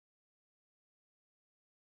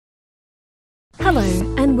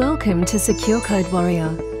Hello and welcome to Secure Code Warrior.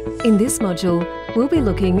 In this module, we'll be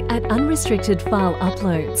looking at unrestricted file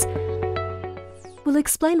uploads. We'll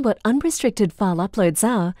explain what unrestricted file uploads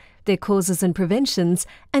are, their causes and preventions,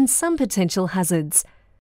 and some potential hazards.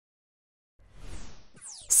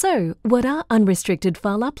 So, what are unrestricted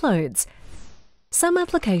file uploads? Some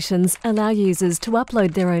applications allow users to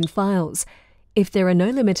upload their own files. If there are no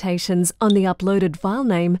limitations on the uploaded file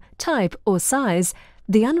name, type, or size,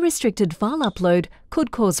 the unrestricted file upload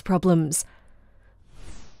could cause problems.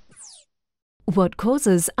 What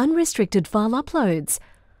causes unrestricted file uploads?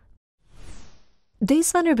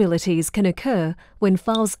 These vulnerabilities can occur when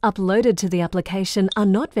files uploaded to the application are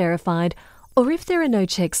not verified, or if there are no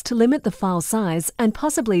checks to limit the file size and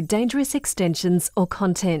possibly dangerous extensions or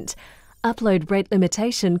content. Upload rate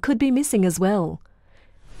limitation could be missing as well.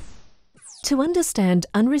 To understand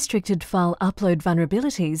unrestricted file upload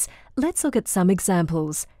vulnerabilities, let's look at some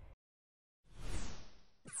examples.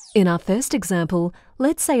 In our first example,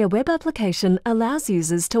 let's say a web application allows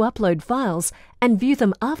users to upload files and view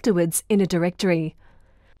them afterwards in a directory.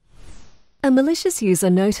 A malicious user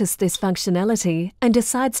noticed this functionality and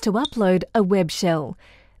decides to upload a web shell.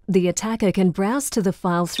 The attacker can browse to the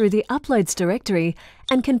file through the Uploads directory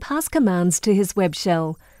and can pass commands to his web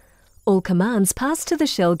shell. All commands passed to the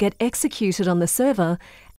shell get executed on the server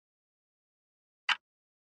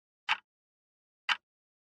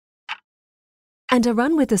and are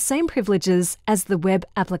run with the same privileges as the web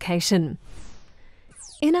application.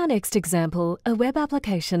 In our next example, a web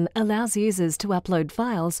application allows users to upload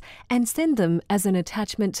files and send them as an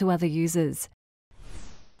attachment to other users.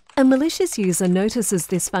 A malicious user notices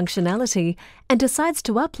this functionality and decides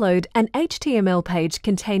to upload an HTML page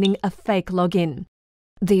containing a fake login.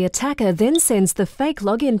 The attacker then sends the fake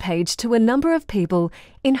login page to a number of people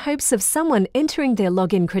in hopes of someone entering their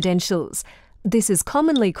login credentials. This is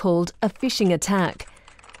commonly called a phishing attack.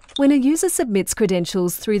 When a user submits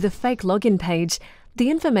credentials through the fake login page,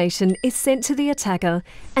 the information is sent to the attacker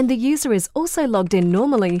and the user is also logged in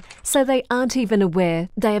normally, so they aren't even aware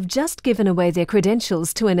they have just given away their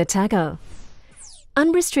credentials to an attacker.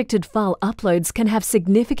 Unrestricted file uploads can have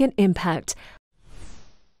significant impact.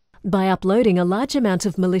 By uploading a large amount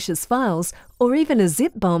of malicious files, or even a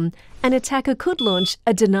zip bomb, an attacker could launch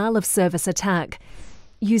a denial-of-service attack.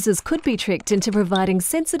 Users could be tricked into providing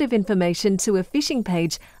sensitive information to a phishing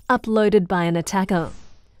page uploaded by an attacker.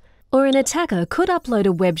 Or an attacker could upload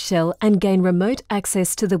a web shell and gain remote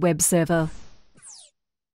access to the web server.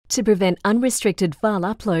 To prevent unrestricted file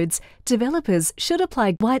uploads, developers should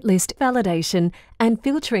apply whitelist validation and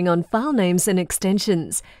filtering on file names and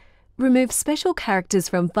extensions. Remove special characters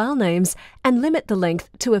from file names and limit the length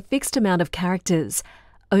to a fixed amount of characters.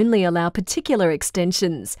 Only allow particular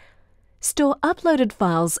extensions. Store uploaded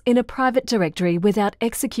files in a private directory without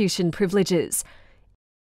execution privileges.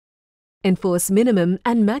 Enforce minimum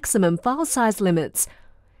and maximum file size limits.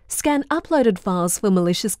 Scan uploaded files for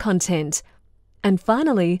malicious content. And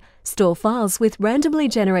finally, store files with randomly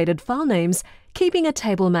generated file names, keeping a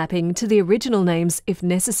table mapping to the original names if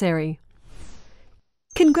necessary.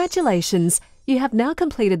 Congratulations! You have now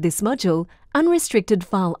completed this module, Unrestricted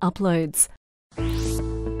File Uploads.